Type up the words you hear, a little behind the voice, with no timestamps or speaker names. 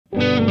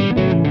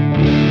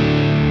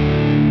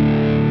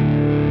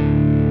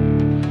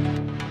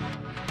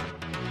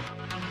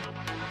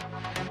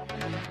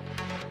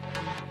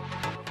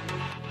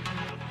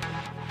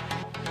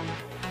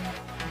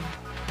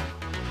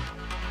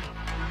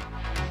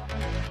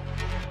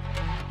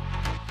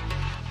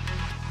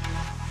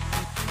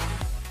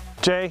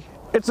Jay,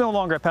 it's no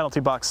longer a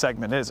penalty box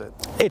segment, is it?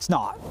 It's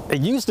not.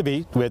 It used to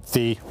be with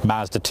the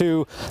Mazda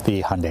 2,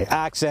 the Hyundai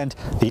Accent,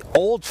 the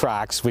old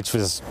Trax, which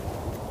was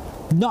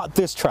not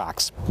this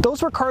Trax.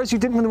 Those were cars you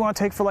didn't really want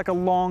to take for like a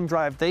long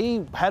drive.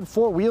 They had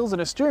 4 wheels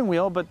and a steering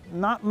wheel, but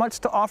not much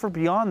to offer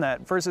beyond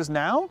that. Versus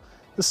now,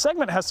 the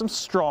segment has some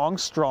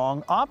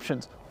strong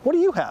options. What do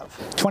you have?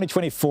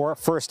 2024,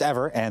 first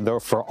ever, and though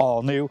for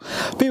all new,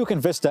 Buick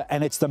Envista,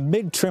 and it's the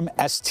mid-trim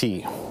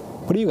ST.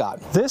 What do you got?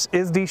 This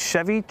is the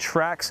Chevy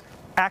Trax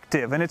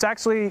Active, and it's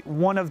actually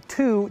one of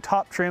 2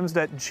 top trims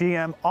that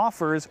GM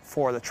offers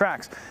for the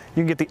Trax.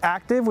 You can get the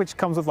Active, which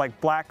comes with like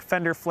black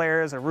fender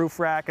flares, a roof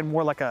rack, and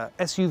more like a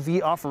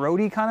SUV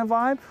off-roady kind of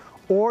vibe.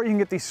 Or you can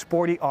get the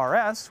Sporty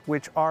RS,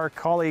 which our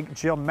colleague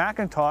Jill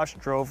McIntosh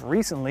drove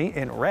recently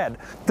in red.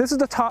 This is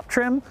the top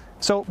trim.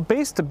 So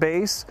base to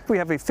base, we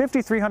have a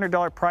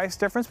 $5,300 price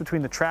difference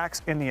between the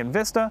Trax and the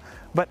Envista,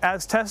 but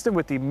as tested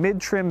with the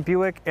mid-trim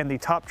Buick and the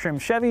top trim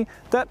Chevy,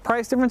 that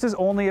price difference is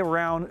only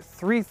around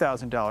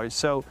 $3,000.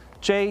 So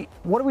Jay,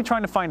 what are we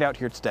trying to find out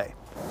here today?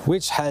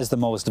 Which has the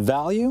most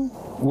value,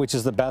 which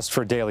is the best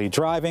for daily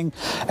driving,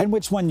 and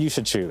which one you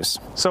should choose.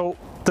 So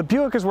the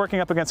Buick is working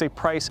up against a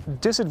price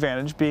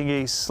disadvantage, being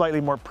a slightly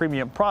more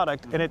premium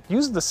product, and it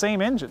uses the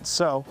same engine,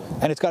 so.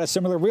 And it's got a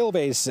similar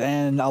wheelbase,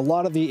 and a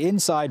lot of the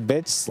inside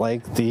bits,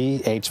 like the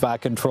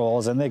HVAC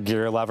controls and the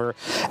gear lever,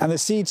 and the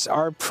seats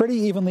are pretty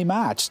evenly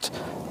matched.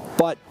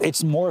 But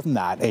it's more than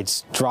that.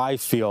 It's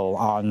drive feel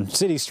on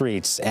city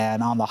streets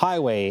and on the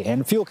highway,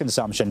 and fuel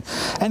consumption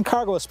and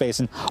cargo space,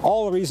 and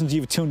all the reasons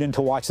you've tuned in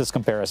to watch this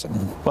comparison.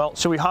 Well,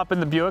 should we hop in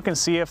the Buick and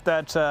see if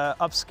that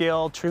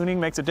upscale tuning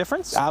makes a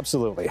difference?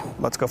 Absolutely.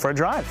 Let's go for a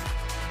drive.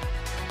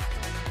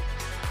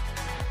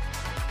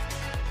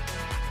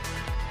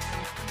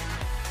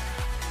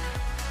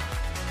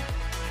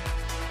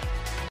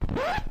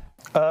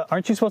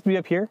 Aren't you supposed to be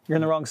up here? You're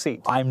in the wrong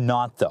seat. I'm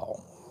not,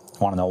 though.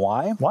 Want to know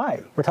why?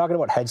 Why? We're talking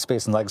about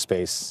headspace and leg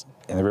space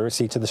in the rear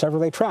seats of the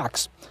Chevrolet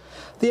Trax.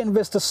 The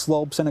Envista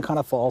slopes and it kind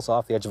of falls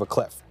off the edge of a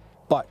cliff.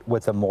 But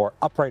with a more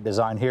upright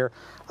design here,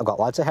 I've got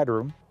lots of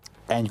headroom,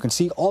 and you can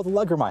see all the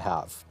legroom I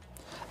have.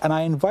 And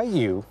I invite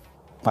you,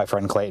 my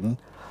friend Clayton,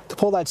 to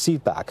pull that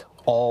seat back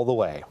all the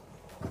way.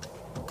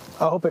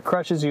 I hope it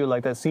crushes you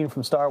like that scene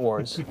from Star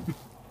Wars.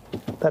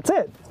 That's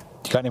it.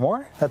 You got any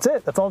more? That's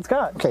it. That's all it's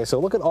got. Okay, so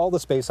look at all the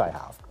space I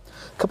have.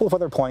 A couple of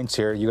other points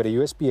here. You got a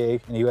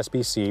USB-A and a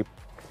USB-C.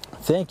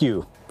 Thank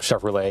you,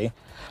 Chevrolet,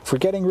 for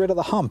getting rid of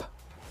the hump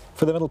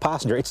for the middle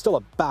passenger. It's still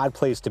a bad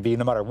place to be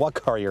no matter what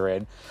car you're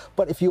in,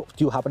 but if you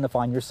do happen to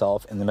find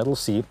yourself in the middle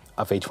seat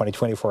of a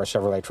 2024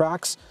 Chevrolet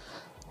Trax,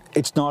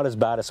 it's not as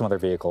bad as some other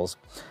vehicles.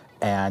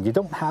 And you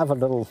don't have a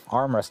little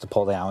armrest to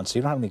pull down, so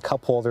you don't have any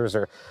cup holders,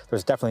 or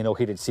there's definitely no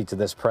heated seats at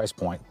this price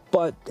point.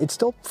 But it's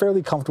still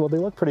fairly comfortable. They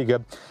look pretty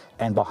good.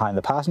 And behind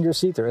the passenger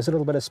seat, there is a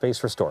little bit of space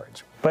for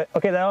storage. But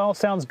okay, that all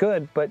sounds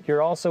good, but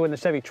you're also in the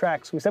Chevy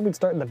Trax. We said we'd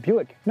start in the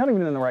Buick. You're not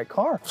even in the right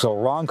car. So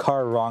wrong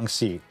car, wrong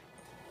seat.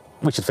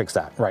 We should fix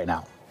that right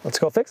now. Let's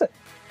go fix it.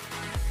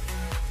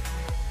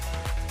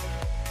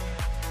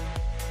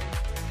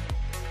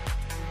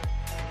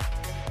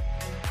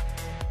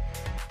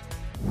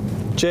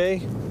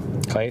 Jay,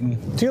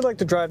 Clayton? do you like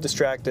to drive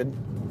distracted?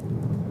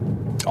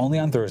 Only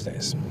on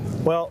Thursdays.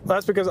 Well,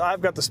 that's because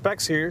I've got the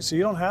specs here, so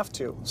you don't have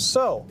to.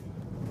 So,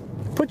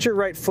 put your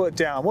right foot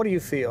down. What do you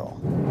feel?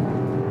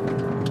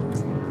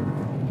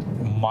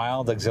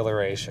 Mild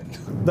exhilaration.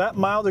 That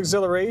mild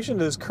exhilaration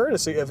is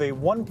courtesy of a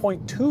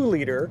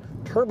 1.2-liter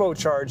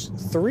turbocharged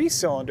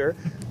 3-cylinder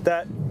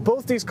that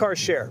both these cars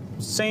share.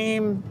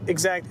 Same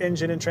exact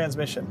engine and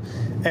transmission.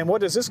 And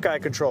what does this guy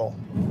control?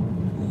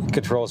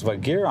 Controls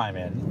what gear I'm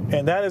in.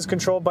 And that is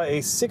controlled by a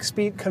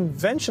 6-speed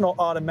conventional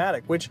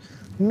automatic, which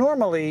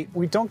normally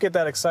we don't get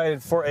that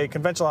excited for a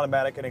conventional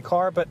automatic in a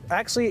car, but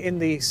actually in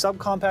the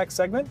subcompact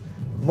segment,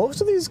 most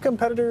of these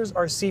competitors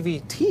are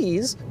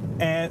CVTs,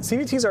 and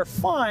CVTs are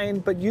fine,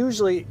 but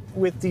usually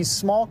with these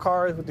small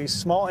cars, with these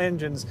small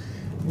engines,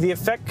 the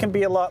effect can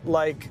be a lot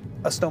like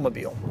a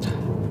snowmobile.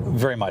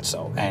 Very much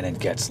so, and it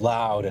gets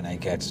loud and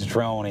it gets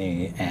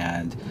drony,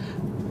 and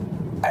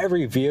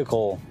every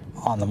vehicle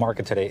on the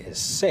market today is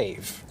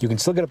safe. You can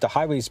still get up to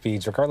highway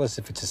speeds regardless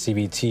if it's a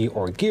CVT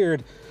or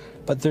geared,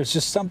 but there's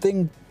just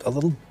something a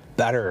little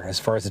better as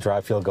far as the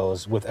drive feel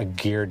goes with a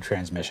geared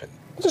transmission.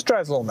 It just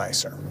drives a little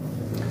nicer.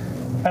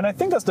 And I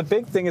think that's the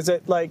big thing, is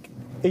that like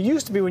it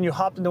used to be when you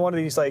hopped into one of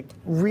these like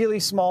really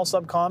small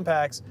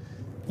subcompacts,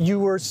 you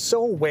were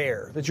so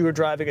aware that you were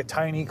driving a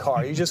tiny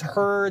car. You just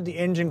heard the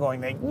engine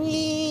going like,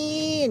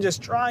 and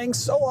just trying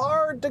so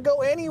hard to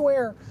go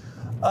anywhere.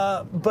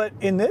 But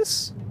in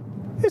this,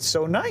 it's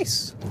so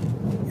nice.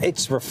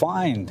 It's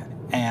refined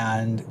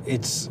and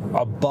it's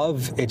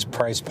above its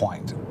price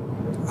point,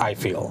 I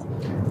feel.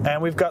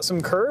 And we've got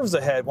some curves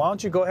ahead. Why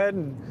don't you go ahead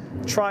and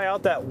try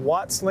out that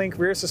Watts Link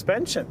rear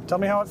suspension? Tell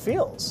me how it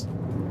feels.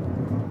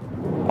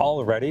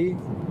 Already,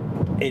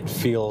 it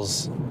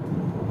feels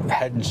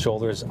head and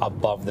shoulders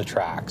above the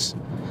Trax.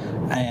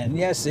 And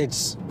yes,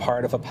 it's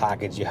part of a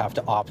package. You have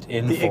to opt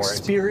in The for it.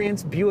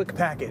 Experience Buick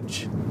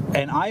package.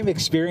 And I'm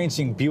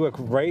experiencing Buick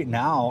right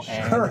now,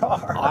 and Sure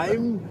are.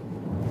 I'm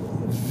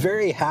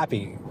very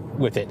happy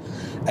with it.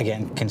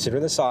 Again, consider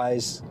the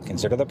size,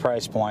 consider the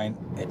price point.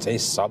 It's a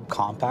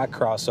subcompact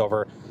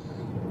crossover,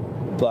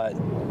 but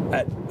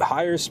at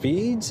higher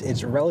speeds,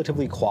 it's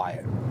relatively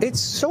quiet. It's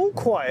so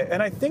quiet,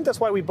 and I think that's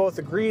why we both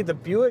agree the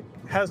Buick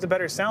has the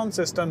better sound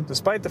system,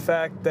 despite the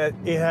fact that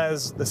it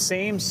has the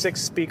same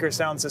 6-speaker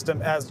sound system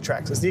as the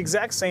Trax. It's the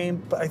exact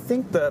same, but I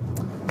think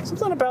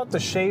something about the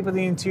shape of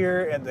the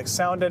interior and the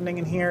sound ending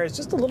in here is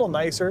just a little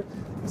nicer.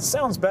 It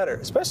sounds better,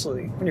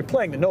 especially when you're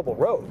playing the Noble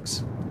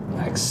Rogues.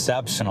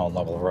 Exceptional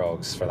Noble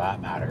Rogues, for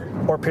that matter.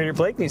 Or Peter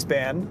Blakeney's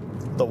band,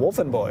 the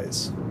Wolfen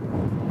Boys.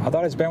 I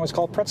thought his band was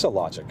called Pretzel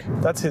Logic.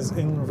 That's his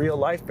in real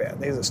life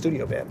band. He's a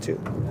studio band too.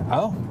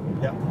 Oh?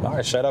 Yeah. All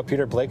right, shout out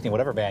Peter Blakeney,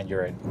 whatever band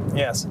you're in.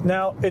 Yes.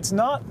 Now, it's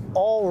not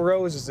all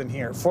roses in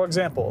here. For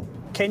example,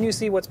 can you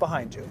see what's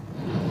behind you?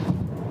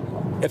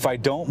 If I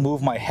don't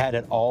move my head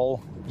at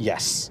all,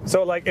 yes.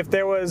 So, like, if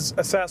there was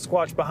a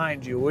Sasquatch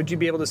behind you, would you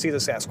be able to see the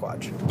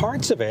Sasquatch?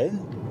 Parts of it,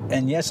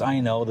 and yes, I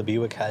know the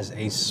Buick has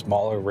a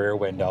smaller rear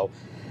window,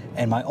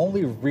 and my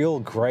only real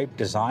gripe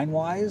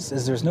design-wise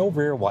is there's no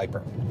rear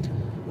wiper.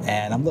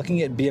 And I'm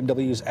looking at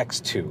BMW's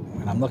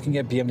X2, and I'm looking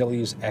at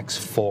BMW's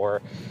X4,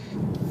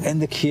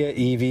 and the Kia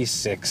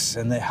EV6,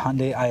 and the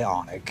Hyundai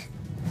Ioniq.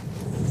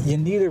 You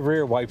need a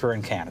rear wiper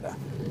in Canada.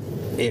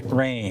 It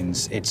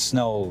rains, it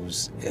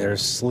snows,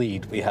 there's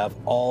sleet, we have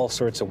all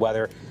sorts of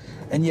weather.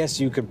 And yes,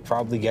 you could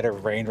probably get a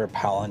rain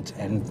repellent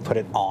and put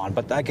it on,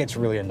 but that gets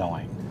really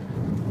annoying.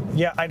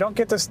 Yeah, I don't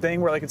get this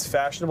thing where, like, it's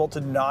fashionable to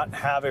not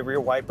have a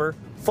rear wiper.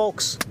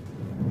 Folks,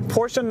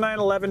 Porsche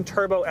 911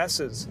 Turbo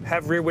S's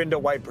have rear window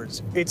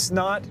wipers. It's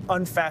not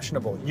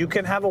unfashionable. You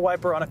can have a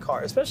wiper on a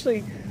car,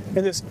 especially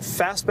in this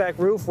fastback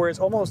roof where it's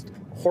almost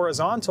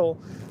horizontal.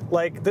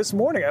 Like this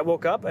morning, I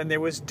woke up and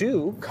there was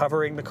dew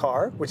covering the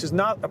car, which is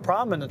not a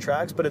problem in the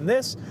Trax, but in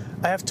this,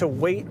 I have to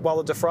wait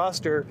while the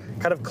defroster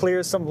kind of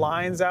clears some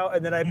lines out,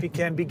 and then I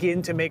can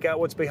begin to make out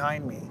what's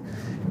behind me.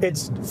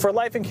 It's, for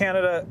life in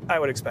Canada, I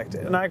would expect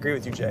it, and I agree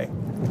with you, Jay.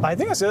 I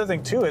think that's the other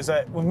thing too, is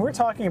that when we're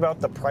talking about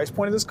the price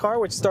point of this car,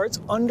 which starts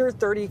under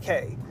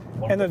 $30K,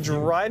 and the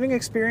driving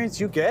experience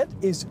you get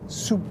is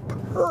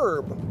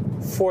superb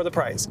for the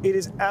price. It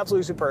is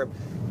absolutely superb.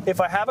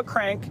 If I have a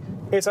crank,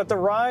 it's at the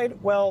ride,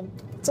 well,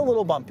 it's a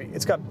little bumpy.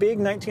 It's got big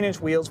 19-inch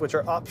wheels, which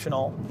are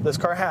optional. This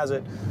car has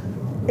it.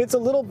 It's a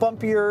little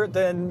bumpier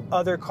than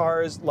other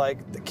cars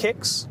like the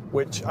Kicks,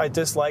 which I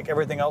dislike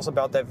everything else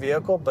about that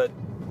vehicle, but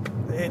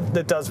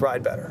it does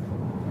ride better.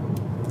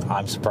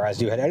 I'm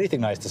surprised you had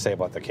anything nice to say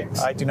about the Kicks.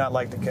 I do not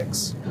like the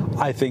Kicks.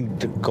 I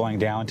think going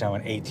down to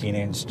an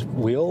 18-inch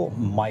wheel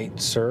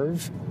might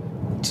serve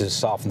to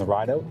soften the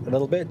ride out a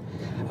little bit.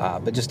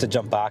 But just to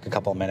jump back a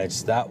couple of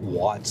minutes, that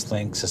Watts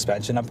Link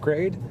suspension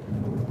upgrade,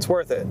 it's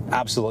worth it.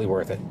 Absolutely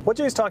worth it. What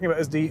Jay's talking about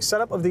is the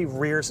setup of the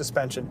rear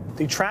suspension.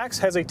 The Trax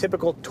has a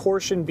typical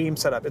torsion beam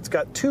setup. It's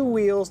got two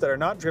wheels that are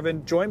not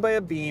driven, joined by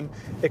a beam.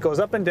 It goes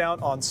up and down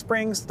on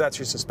springs. That's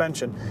your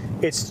suspension.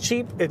 It's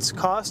cheap, it's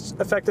cost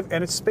effective,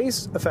 and it's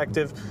space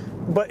effective,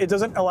 but it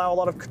doesn't allow a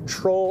lot of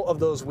control of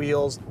those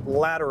wheels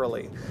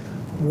laterally.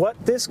 What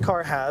this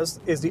car has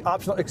is the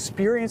optional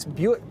Experience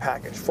Buick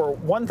package. For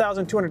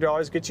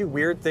 $1,200, gets you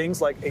weird things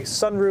like a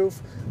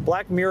sunroof,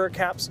 black mirror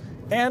caps,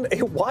 and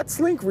a Watts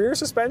Link rear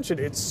suspension.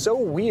 It's so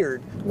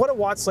weird. What a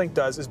Watts Link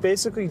does is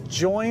basically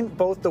join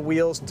both the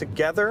wheels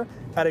together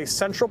at a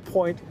central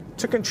point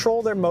to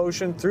control their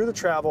motion through the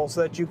travel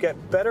so that you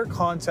get better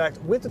contact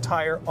with the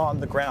tire on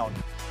the ground.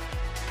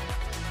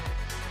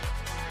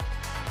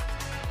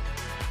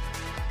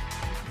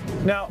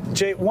 Now,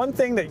 Jay, one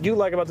thing that you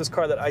like about this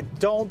car that I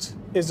don't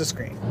is the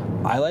screen.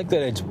 I like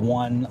that it's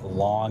one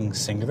long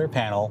singular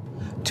panel,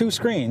 two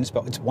screens,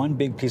 but it's one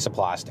big piece of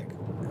plastic.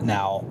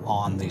 Now,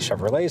 on the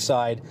Chevrolet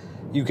side,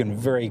 you can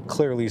very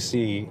clearly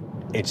see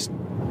it's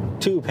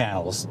two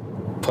panels,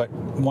 put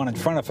one in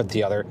front of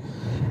the other.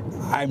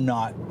 I'm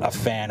not a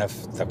fan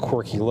of the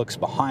quirky looks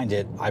behind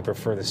it. I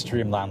prefer the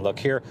streamlined look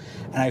here,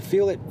 and I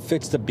feel it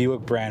fits the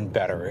Buick brand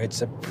better.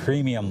 It's a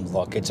premium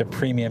look. It's a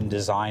premium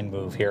design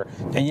move here.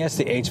 And yes,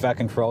 the HVAC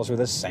controls are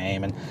the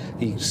same, and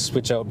you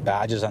switch out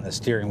badges on the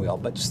steering wheel,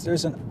 but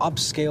there's an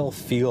upscale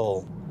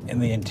feel in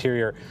the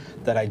interior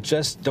that I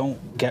just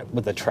don't get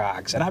with the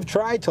Trax. And I've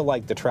tried to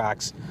like the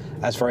Trax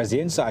as far as the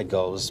inside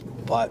goes,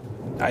 but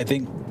I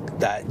think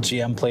that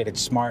GM played it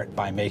smart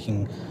by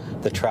making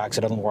the Trax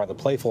a little more on the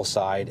playful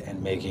side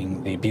and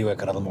making the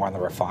Buick a little more on the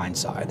refined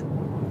side.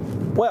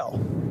 Well,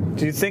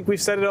 do you think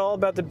we've said it all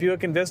about the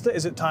Buick Envista?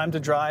 Is it time to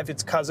drive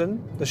its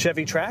cousin, the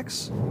Chevy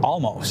Trax?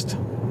 Almost.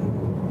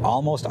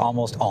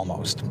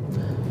 Almost.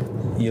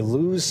 You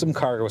lose some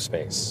cargo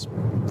space.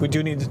 We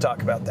do need to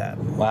talk about that.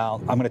 Well,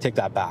 I'm going to take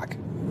that back.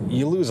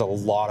 You lose a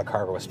lot of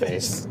cargo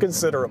space. It's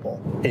considerable.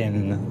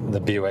 In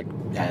the Buick,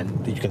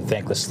 and you can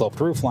thank the sloped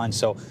roofline.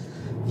 So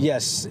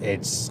Yes,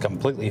 it's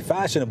completely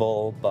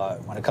fashionable,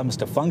 but when it comes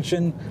to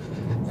function,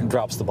 it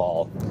drops the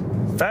ball.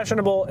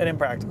 Fashionable and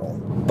impractical.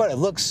 But it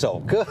looks so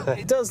good.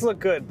 It does look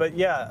good, but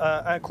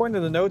yeah, according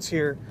to the notes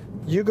here,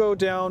 you go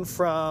down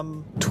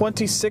from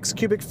 26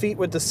 cubic feet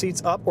with the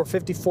seats up or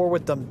 54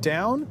 with them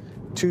down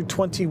to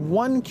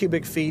 21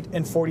 cubic feet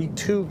and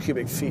 42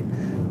 cubic feet.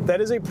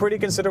 That is a pretty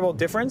considerable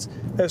difference,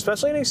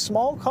 especially in a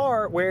small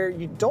car where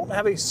you don't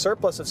have a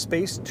surplus of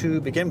space to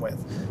begin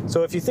with.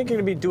 So if you think you're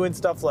gonna be doing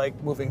stuff like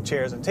moving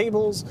chairs and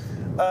tables,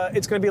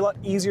 it's gonna be a lot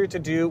easier to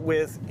do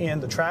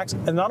within the Trax.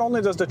 And not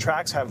only does the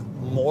Trax have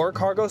more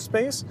cargo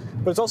space,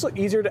 but it's also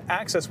easier to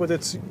access with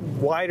its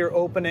wider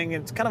opening.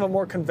 It's kind of a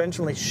more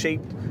conventionally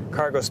shaped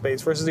cargo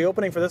space versus the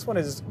opening for this one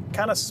is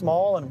kind of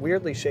small and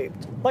weirdly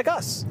shaped, like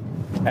us.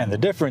 And the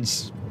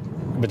difference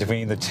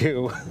between the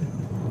two,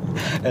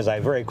 as I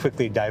very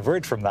quickly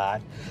diverge from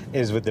that,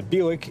 is with the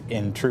Buick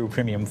in true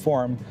premium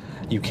form,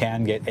 you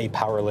can get a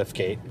power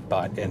liftgate,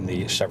 but in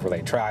the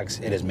Chevrolet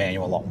Trax, it is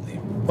manual only.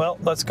 Well,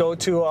 let's go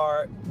to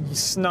our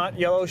snot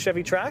yellow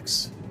Chevy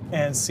Trax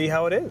and see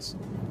how it is.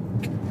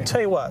 I'll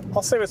tell you what,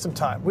 I'll save us some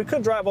time. We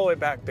could drive all the way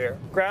back there,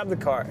 grab the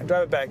car and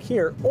drive it back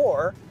here,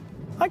 or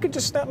I could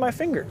just snap my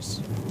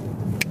fingers.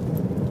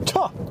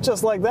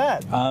 Just like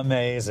that.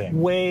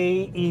 Amazing.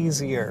 Way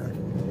easier.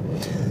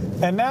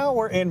 And now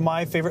we're in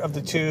my favorite of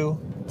the two,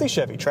 the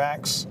Chevy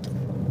Trax.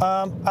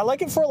 I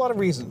like it for a lot of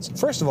reasons.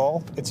 First of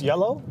all, it's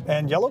yellow,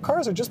 and yellow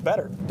cars are just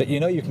better. But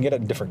you know you can get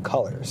it in different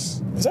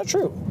colors. Is that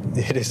true?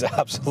 It is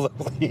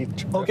absolutely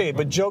true. Okay,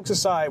 but jokes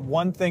aside,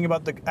 one thing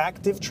about the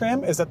active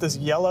trim is that this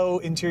yellow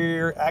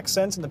interior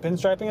accents and the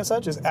pinstriping and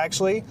such is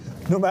actually,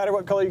 no matter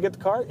what color you get the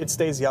car, it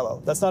stays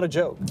yellow. That's not a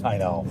joke. I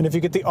know. And if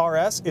you get the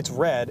RS, it's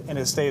red and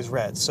it stays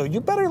red. So you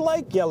better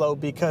like yellow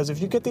because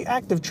if you get the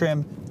active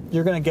trim,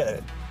 you're gonna get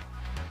it.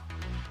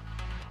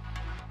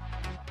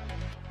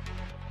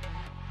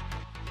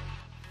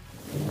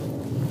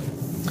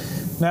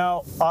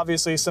 Now,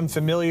 obviously some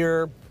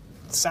familiar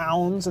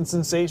sounds and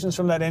sensations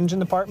from that engine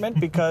department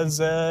because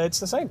it's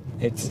the same.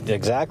 It's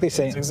exactly the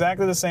same. It's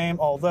exactly the same,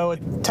 although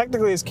it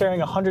technically is carrying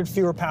 100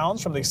 fewer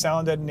pounds from the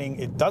sound deadening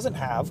it doesn't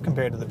have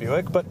compared to the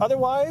Buick, but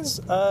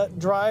otherwise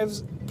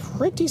drives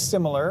pretty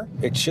similar.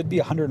 It should be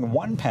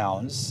 101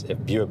 pounds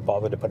if Buick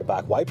bothered to put a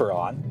back wiper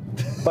on,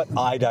 but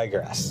I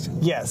digress.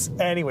 Yes,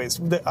 anyways,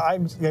 I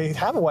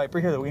have a wiper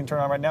here that we can turn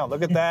on right now.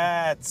 Look at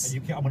that.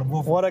 I'm gonna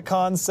move. What a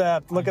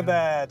concept, look at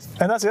that.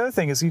 And that's the other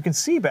thing is you can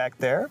see back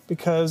there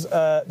because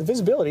the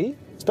visibility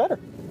is better.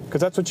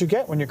 Because that's what you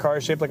get when your car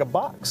is shaped like a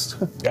box.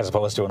 As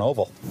opposed to an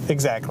oval.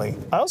 Exactly.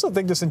 I also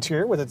think this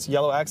interior with its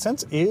yellow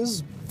accents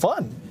is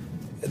fun.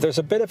 There's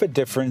a bit of a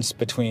difference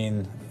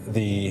between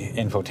the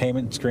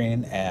infotainment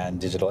screen and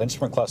digital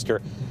instrument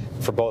cluster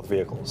for both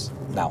vehicles.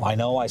 Now, I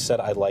know I said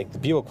I like the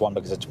Buick one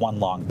because it's one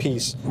long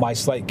piece. My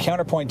slight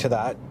counterpoint to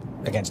that,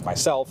 against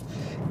myself,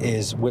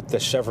 is with the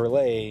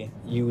Chevrolet,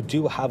 you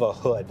do have a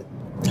hood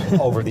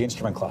over the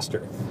instrument cluster,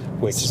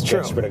 which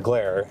gets rid of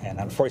glare, and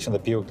unfortunately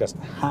the Buick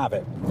doesn't have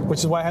it. Which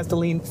is why it has to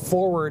lean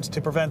forwards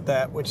to prevent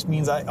that, which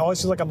means I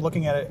always feel like I'm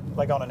looking at it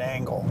like on an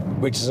angle.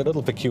 Which is a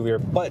little peculiar,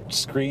 but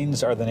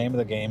screens are the name of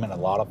the game in a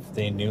lot of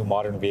the new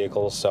modern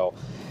vehicles, so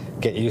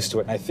get used to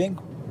it. And I think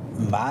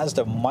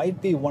Mazda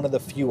might be one of the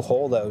few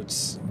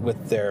holdouts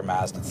with their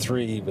Mazda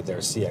 3, with their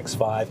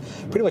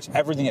CX-5, pretty much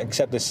everything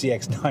except the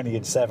CX-90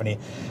 and 70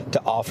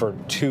 to offer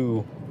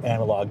two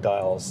analog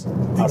dials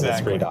out of the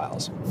three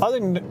dials.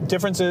 Other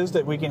differences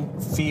that we can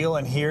feel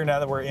and hear now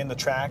that we're in the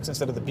Trax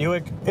instead of the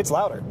Buick, it's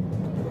louder.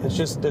 It's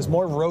just, there's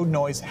more road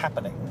noise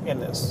happening in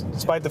this,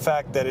 despite the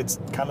fact that it's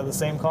kind of the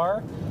same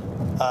car.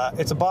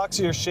 It's a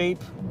boxier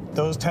shape.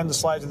 Those tend to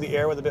slide through the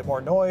air with a bit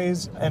more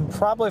noise, and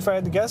probably, if I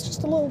had to guess,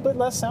 just a little bit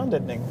less sound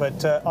deadening.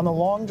 But on the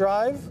long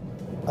drive,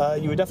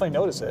 you would definitely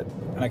notice it.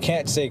 And I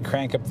can't say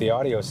crank up the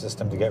audio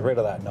system to get rid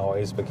of that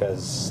noise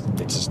because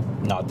it's just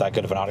not that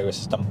good of an audio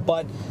system,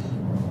 but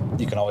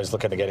you can always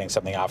look into getting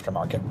something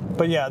aftermarket.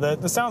 But yeah,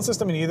 the sound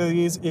system in either of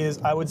these is,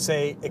 I would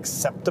say,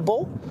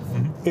 acceptable.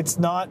 Mm-hmm. It's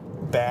not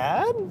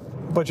bad,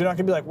 but you're not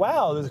gonna be like,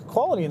 wow, the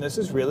quality in this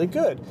is really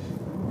good.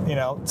 You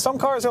know, some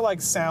cars are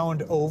like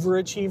sound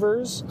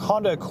overachievers.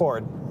 Honda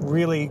Accord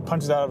really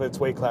punches out of its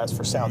weight class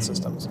for sound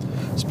systems.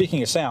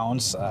 Speaking of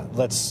sounds,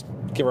 let's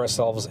give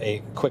ourselves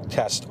a quick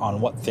test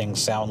on what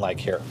things sound like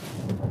here.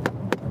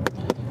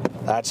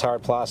 That's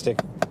hard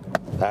plastic.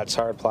 That's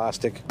hard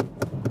plastic.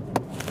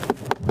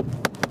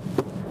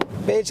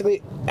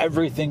 Basically,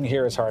 everything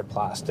here is hard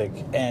plastic.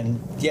 And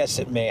yes,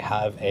 it may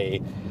have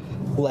a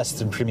less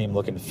than premium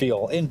look and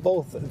feel in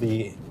both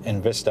the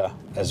Envista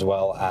as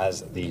well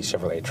as the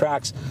Chevrolet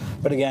Trax.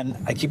 But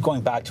again, I keep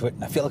going back to it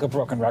and I feel like a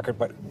broken record,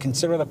 but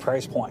consider the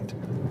price point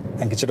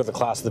and consider the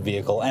class of the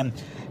vehicle. And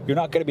you're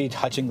not going to be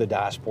touching the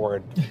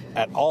dashboard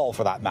at all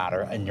for that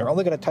matter. And you're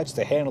only going to touch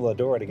the handle of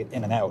the door to get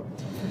in and out.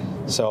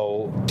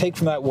 So take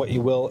from that what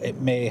you will.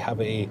 It may have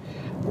a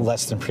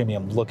less than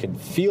premium look and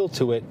feel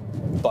to it,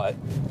 but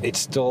it's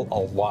still a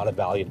lot of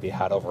value to be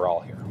had overall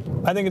here.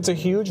 I think it's a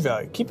huge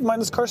value. Keep in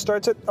mind this car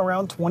starts at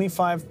around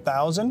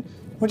 $25,000,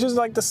 which is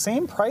like the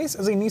same price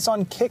as a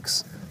Nissan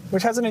Kicks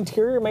which has an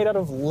interior made out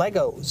of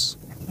Legos.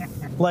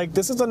 Like,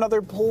 this is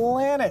another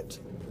planet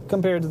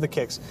compared to the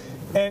kicks.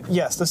 And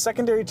yes, the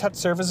secondary touch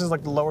surfaces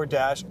like the lower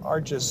dash are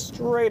just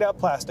straight up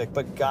plastic,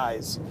 but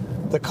guys,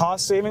 the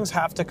cost savings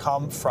have to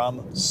come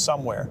from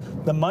somewhere.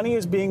 The money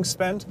is being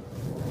spent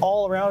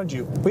all around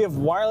you. We have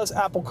wireless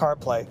Apple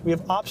CarPlay. We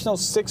have optional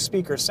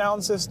 6-speaker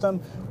sound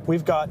system.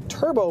 We've got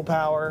turbo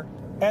power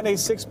and a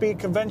 6-speed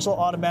conventional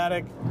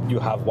automatic. You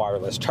have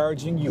wireless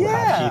charging, you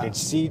have heated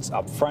seats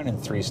up front in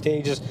 3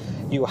 stages,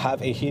 you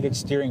have a heated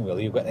steering wheel,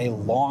 you've got a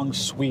long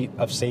suite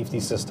of safety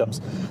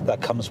systems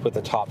that comes with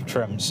the top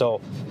trim.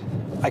 So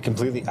I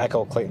completely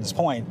echo Clayton's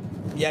point.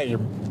 Yeah, you're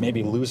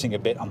maybe losing a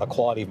bit on the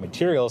quality of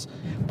materials,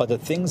 but the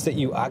things that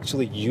you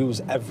actually use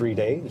every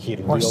day,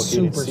 heated wheel,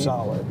 heated seat,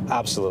 solid.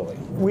 Absolutely.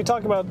 We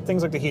talk about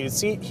things like the heated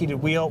seat, heated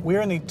wheel.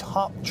 We're in the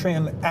top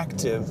trim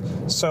active,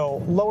 so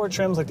lower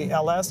trims like the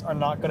LS are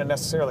not going to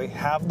necessarily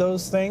have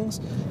those things,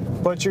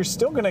 but you're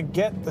still going to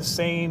get the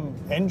same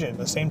engine,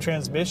 the same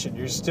transmission.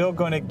 You're still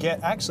going to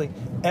get, actually,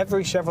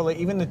 every Chevrolet,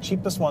 even the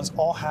cheapest ones,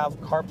 all have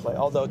CarPlay,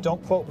 although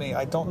don't quote me,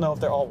 I don't know if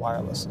they're all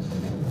wireless.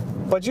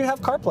 But you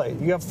have CarPlay,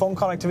 you have phone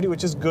connectivity,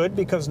 which is good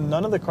because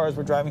none of the cars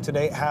we're driving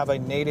today have a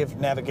native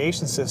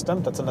navigation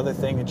system. That's another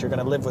thing that you're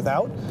going to live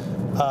without.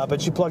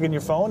 But you plug in your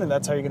phone and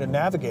that's how you're going to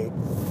navigate.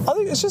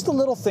 It's just the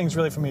little things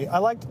really for me. I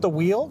like that the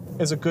wheel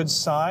is a good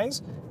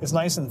size. It's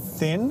nice and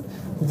thin.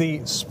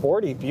 The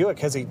sporty Buick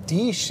has a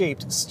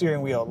D-shaped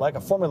steering wheel like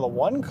a Formula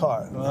One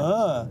car.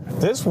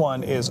 This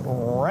one is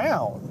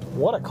round.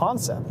 What a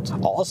concept.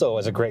 Also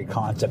is a great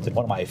concept and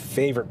one of my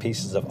favorite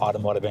pieces of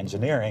automotive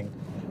engineering.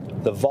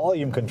 The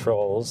volume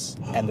controls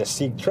and the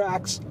seat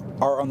tracks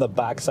are on the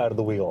back side of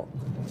the wheel,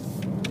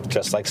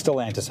 just like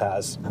Stellantis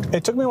has.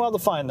 It took me a while to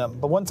find them,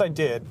 but once I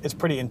did, it's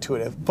pretty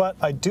intuitive. But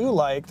I do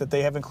like that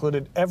they have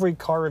included every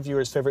car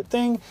reviewer's favorite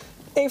thing,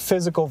 a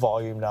physical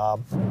volume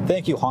knob.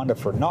 Thank you, Honda,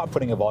 for not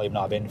putting a volume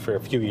knob in for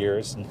a few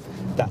years, and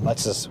that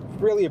lets us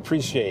really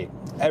appreciate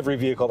every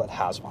vehicle that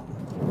has one.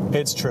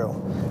 It's true.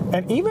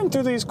 And even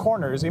through these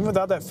corners, even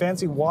without that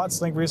fancy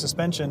Watts link rear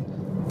suspension,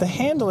 the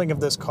handling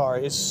of this car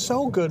is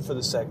so good for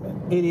the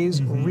segment. It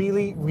is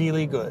really,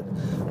 really good.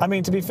 I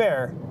mean, to be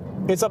fair,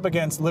 it's up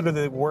against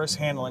literally the worst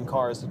handling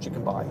cars that you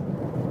can buy.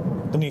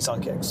 The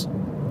Nissan Kicks.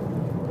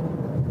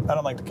 I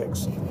don't like the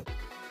Kicks.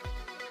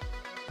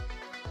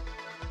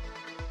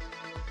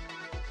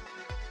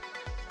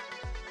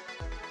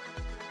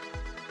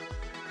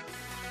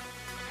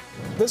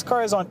 This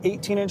car is on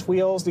 18-inch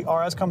wheels. The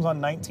RS comes on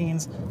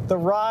 19s. The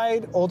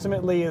ride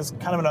ultimately is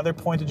kind of another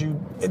point that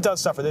it does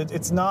suffer.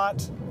 It's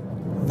not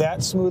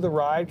that smooth a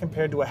ride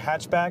compared to a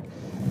hatchback.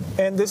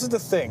 And this is the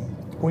thing.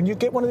 When you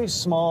get one of these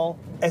small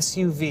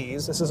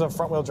SUVs, this is a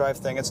front-wheel drive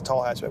thing, it's a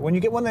tall hatchback. When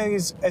you get one of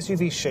these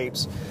SUV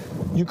shapes,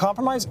 you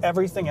compromise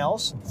everything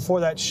else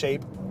for that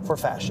shape for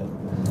fashion.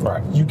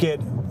 Right. You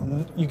get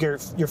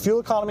your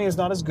fuel economy is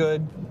not as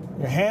good,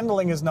 your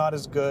handling is not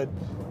as good,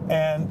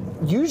 and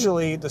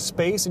usually the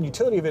space and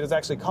utility of it is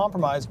actually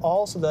compromised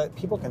all so that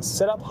people can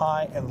sit up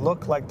high and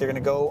look like they're going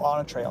to go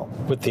on a trail.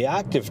 With the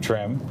active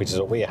trim, which is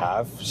what we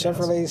have,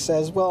 Chevrolet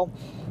says, well,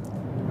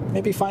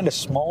 maybe find a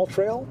small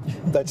trail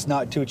that's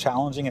not too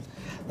challenging. And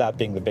that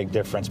being the big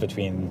difference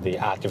between the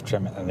active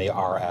trim and the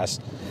RS.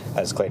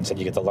 As Clayton said,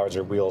 you get the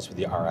larger wheels with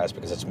the RS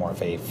because it's more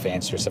of a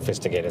fancier,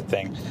 sophisticated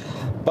thing.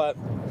 But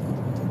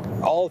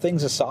all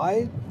things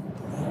aside,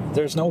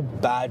 there's no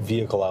bad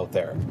vehicle out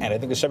there. And I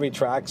think the Chevy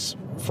Trax,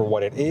 for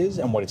what it is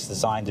and what it's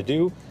designed to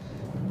do,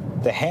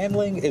 the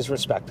handling is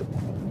respectable.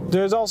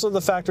 There's also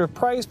the factor of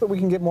price, but we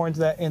can get more into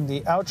that in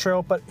the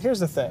outro. But here's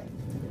the thing.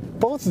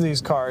 Both of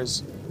these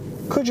cars,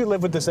 could you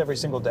live with this every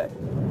single day?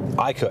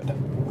 I could.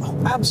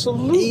 Oh,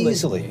 absolutely.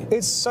 Easily.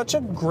 It's such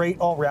a great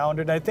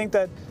all-rounder, and I think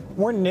that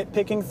we're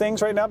nitpicking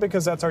things right now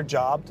because that's our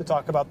job, to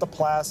talk about the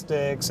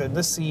plastics and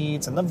the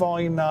seats and the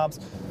volume knobs.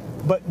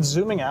 But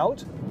zooming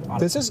out,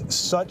 this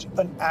is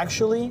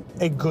actually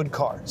a good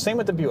car. Same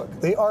with the Buick.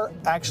 They are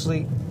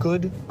actually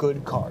good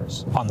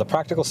cars. On the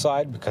practical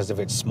side, because of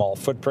its small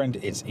footprint,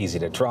 it's easy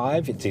to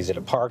drive, it's easy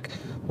to park,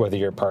 whether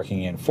you're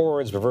parking in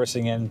forwards,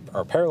 reversing in,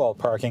 or parallel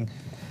parking.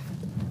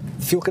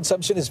 Fuel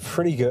consumption is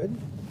pretty good.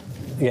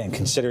 Again,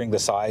 considering the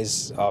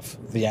size of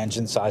the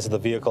engine, size of the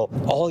vehicle,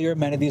 all your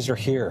amenities are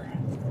here.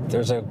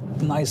 There's a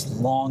nice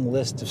long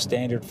list of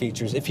standard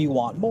features. If you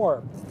want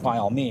more, by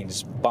all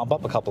means, bump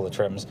up a couple of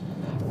trims.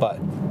 But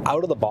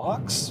out of the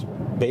box,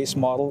 base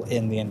model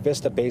in the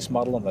Envista, base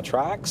model in the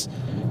Trax,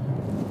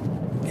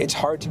 it's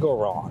hard to go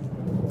wrong.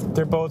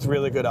 They're both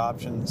really good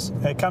options.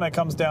 It kind of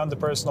comes down to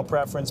personal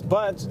preference,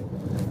 but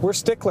we're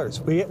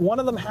sticklers. One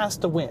of them has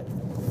to win.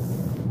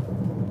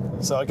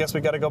 So I guess we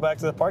got to go back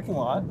to the parking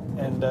lot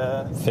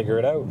and figure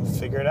it out.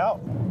 Figure it out.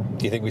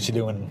 Do you think we should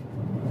do an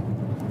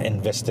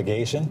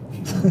investigation?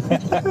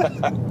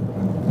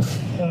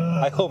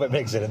 I hope it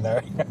makes it in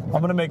there. I'm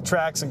going to make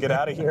tracks and get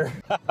out of here.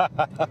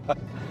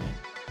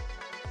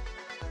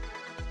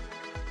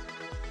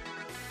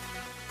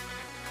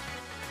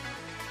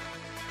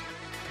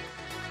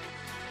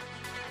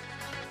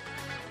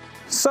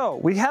 So So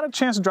we had a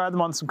chance to drive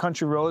them on some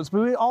country roads,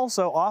 but we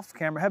also, off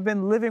camera, have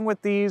been living with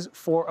these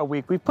for a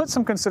week. We've put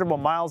some considerable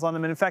miles on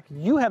them, and in fact,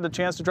 you had the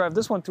chance to drive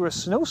this one through a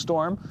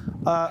snowstorm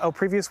a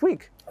previous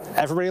week.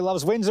 Everybody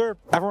loves Windsor,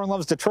 everyone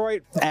loves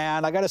Detroit,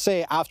 and I gotta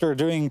say, after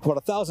doing about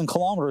 1,000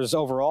 kilometers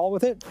overall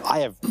with it, I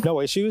have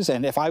no issues.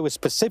 And if I was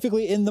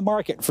specifically in the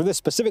market for this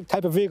specific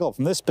type of vehicle,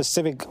 from this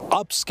specific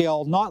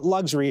upscale, not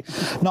luxury,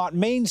 not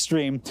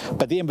mainstream,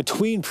 but the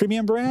in-between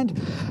premium brand,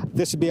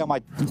 this would be on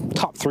my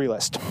top 3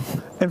 list.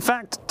 In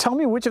fact, tell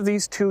me which of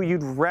these two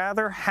you'd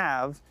rather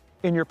have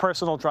in your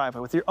personal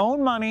driveway. With your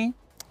own money,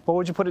 what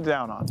would you put it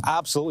down on?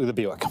 Absolutely the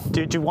Buick.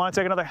 Did you want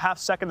to take another half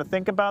second to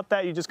think about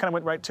that? You just kind of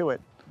went right to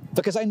it.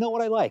 Because I know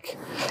what I like.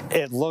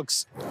 It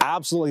looks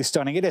absolutely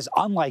stunning. It is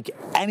unlike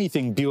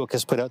anything Buick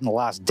has put out in the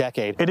last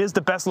decade. It is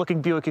the best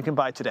looking Buick you can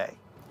buy today.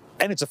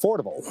 And it's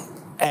affordable.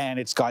 And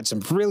it's got some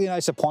really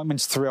nice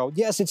appointments throughout.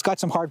 Yes, it's got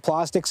some hard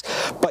plastics,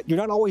 but you're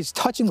not always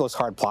touching those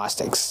hard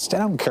plastics. I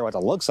don't care what it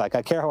looks like.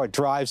 I care how it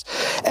drives.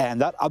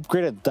 And that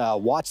upgraded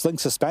Watts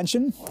Link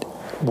suspension,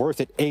 worth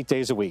it 8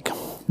 days a week.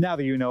 Now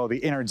that you know the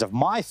innards of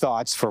my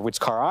thoughts for which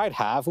car I'd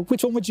have,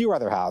 which one would you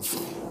rather have?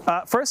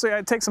 Firstly,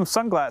 I'd take some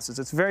sunglasses.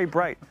 It's very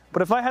bright.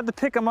 But if I had to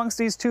pick amongst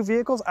these two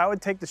vehicles, I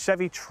would take the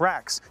Chevy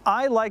Trax.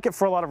 I like it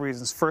for a lot of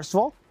reasons. First of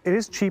all, it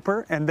is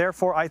cheaper and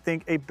therefore I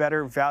think a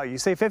better value. You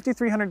save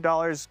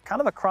 $5,300 kind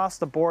of across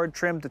the board,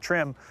 trim to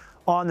trim,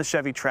 on the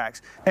Chevy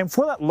Trax. And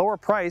for that lower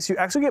price, you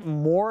actually get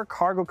more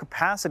cargo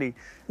capacity.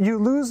 You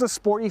lose the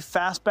sporty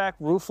fastback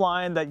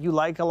roofline that you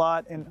like a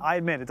lot, and I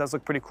admit it does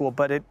look pretty cool,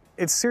 but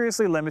it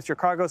seriously limits your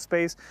cargo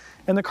space.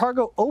 And the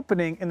cargo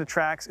opening in the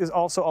Trax is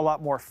also a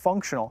lot more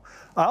functional.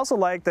 I also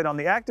like that on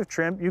the active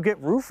trim, you get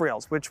roof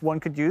rails, which one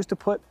could use to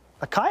put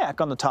a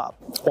kayak on the top.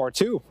 Or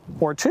two.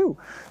 Or two.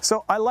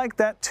 So I like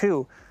that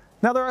too.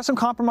 Now there are some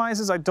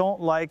compromises I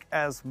don't like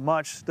as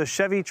much. The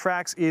Chevy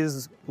Trax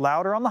is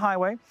louder on the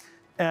highway,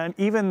 and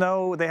even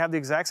though they have the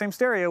exact same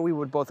stereo, we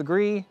would both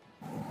agree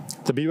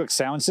the Buick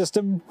sound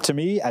system, to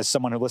me, as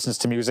someone who listens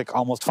to music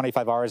almost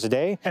 25 hours a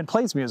day, and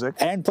plays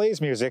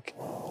music,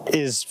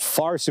 is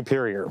far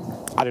superior.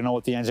 I don't know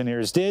what the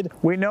engineers did.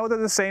 We know they're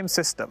the same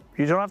system.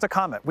 You don't have to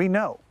comment. We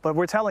know, but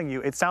we're telling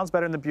you, it sounds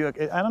better in the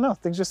Buick. I don't know.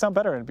 Things just sound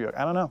better in the Buick.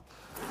 I don't know.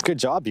 Good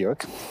job,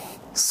 Buick.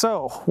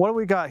 So what do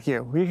we got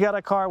here? We got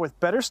a car with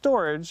better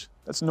storage,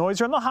 that's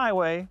noisier on the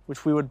highway,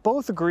 which we would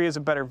both agree is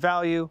a better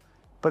value,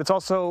 but it's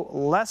also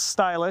less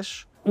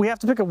stylish. We have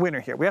to pick a winner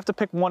here. We have to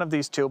pick one of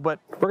these two, but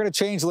we're going to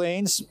change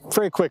lanes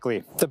very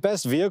quickly. The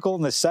best vehicle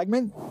in this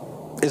segment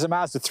is a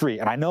Mazda 3.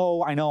 And I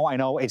know,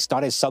 it's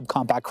not a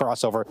subcompact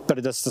crossover, but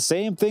it does the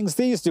same things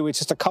these do. It's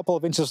just a couple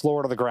of inches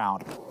lower to the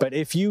ground. But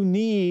if you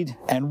need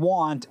and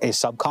want a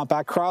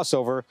subcompact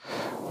crossover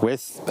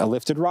with a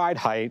lifted ride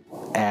height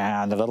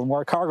and a little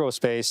more cargo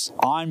space,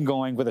 I'm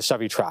going with a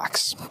Chevy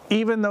Trax.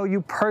 Even though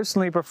you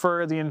personally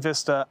prefer the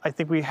Envista, I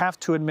think we have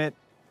to admit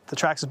the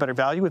Trax is better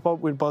value.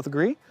 We'd both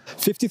agree.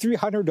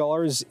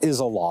 $5,300 is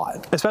a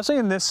lot. Especially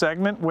in this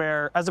segment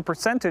where, as a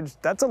percentage,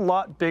 that's a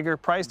lot bigger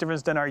price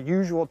difference than our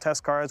usual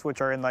test cars,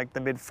 which are in like the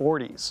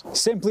mid-40s.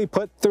 Simply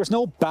put, there's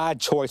no bad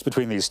choice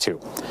between these two.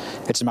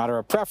 It's a matter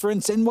of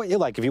preference and what you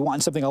like. If you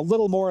want something a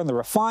little more on the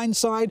refined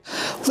side,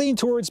 lean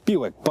towards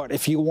Buick. But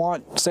if you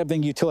want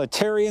something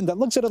utilitarian that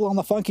looks a little on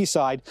the funky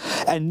side,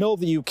 and know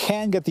that you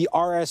can get the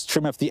RS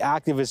trim if the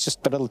active is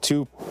just a little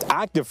too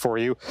active for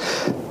you,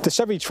 the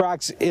Chevy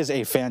Trax is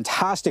a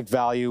fantastic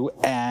value,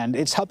 and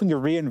it's helping to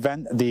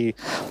reinvent the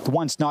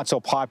once not so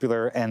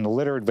popular and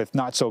littered with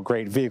not so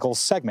great vehicles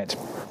segment.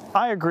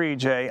 I agree,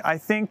 Jay. I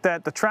think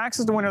that the Trax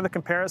is the winner of the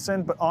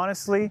comparison, but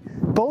honestly,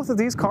 both of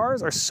these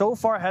cars are so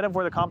far ahead of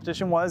where the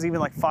competition was even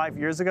like 5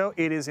 years ago.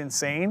 It is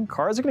insane.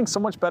 Cars are getting so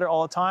much better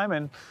all the time,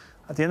 and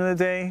at the end of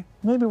the day,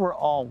 maybe we're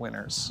all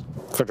winners.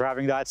 For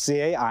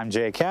Driving.ca, I'm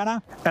Jay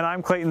Canna. And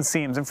I'm Clayton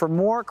Seams. And for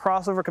more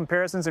crossover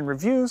comparisons and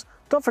reviews,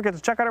 don't forget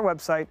to check out our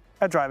website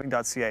at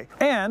Driving.ca.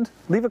 And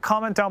leave a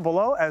comment down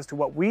below as to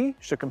what we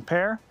should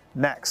compare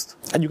next.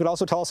 And you can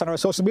also tell us on our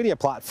social media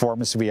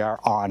platforms. We are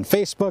on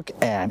Facebook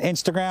and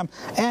Instagram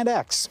and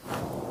X,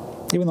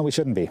 even though we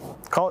shouldn't be.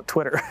 Call it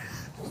Twitter.